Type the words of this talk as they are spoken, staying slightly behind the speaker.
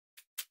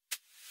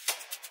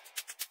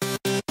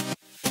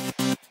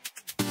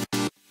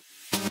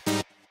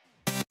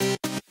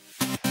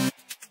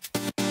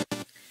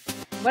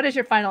What is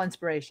your final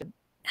inspiration?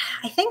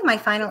 I think my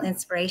final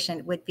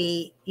inspiration would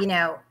be,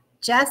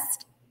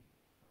 just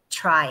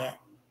try it.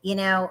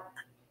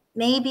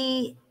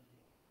 Maybe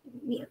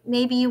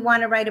you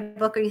want to write a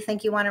book, or you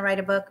think you want to write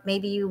a book.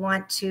 Maybe you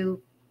want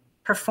to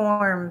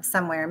perform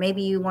somewhere.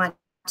 Maybe you want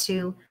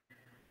to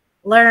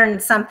learn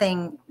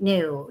something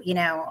new,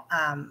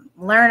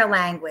 learn a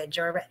language,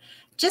 or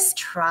just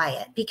try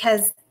it,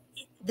 because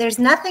there's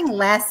nothing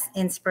less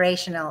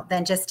inspirational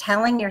than just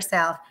telling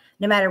yourself,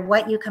 no matter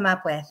what you come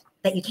up with,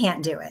 that you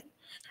can't do it.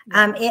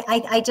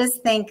 I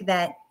just think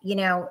that,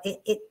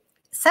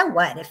 so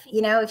what if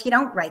you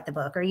don't write the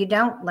book, or you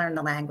don't learn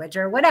the language,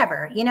 or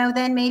whatever,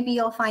 then maybe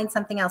you'll find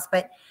something else.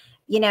 But,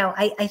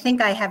 I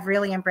think I have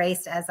really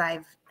embraced, as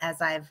I've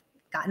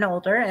gotten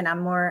older, and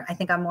I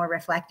think I'm more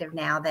reflective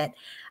now, that,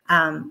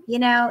 and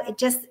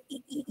it's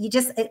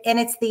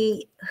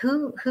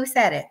who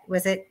said it?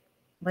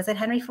 Was it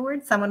Henry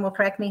Ford? Someone will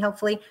correct me,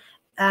 hopefully.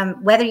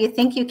 Whether you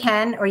think you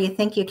can or you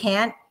think you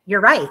can't,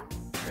 you're right.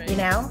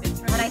 And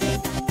I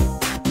think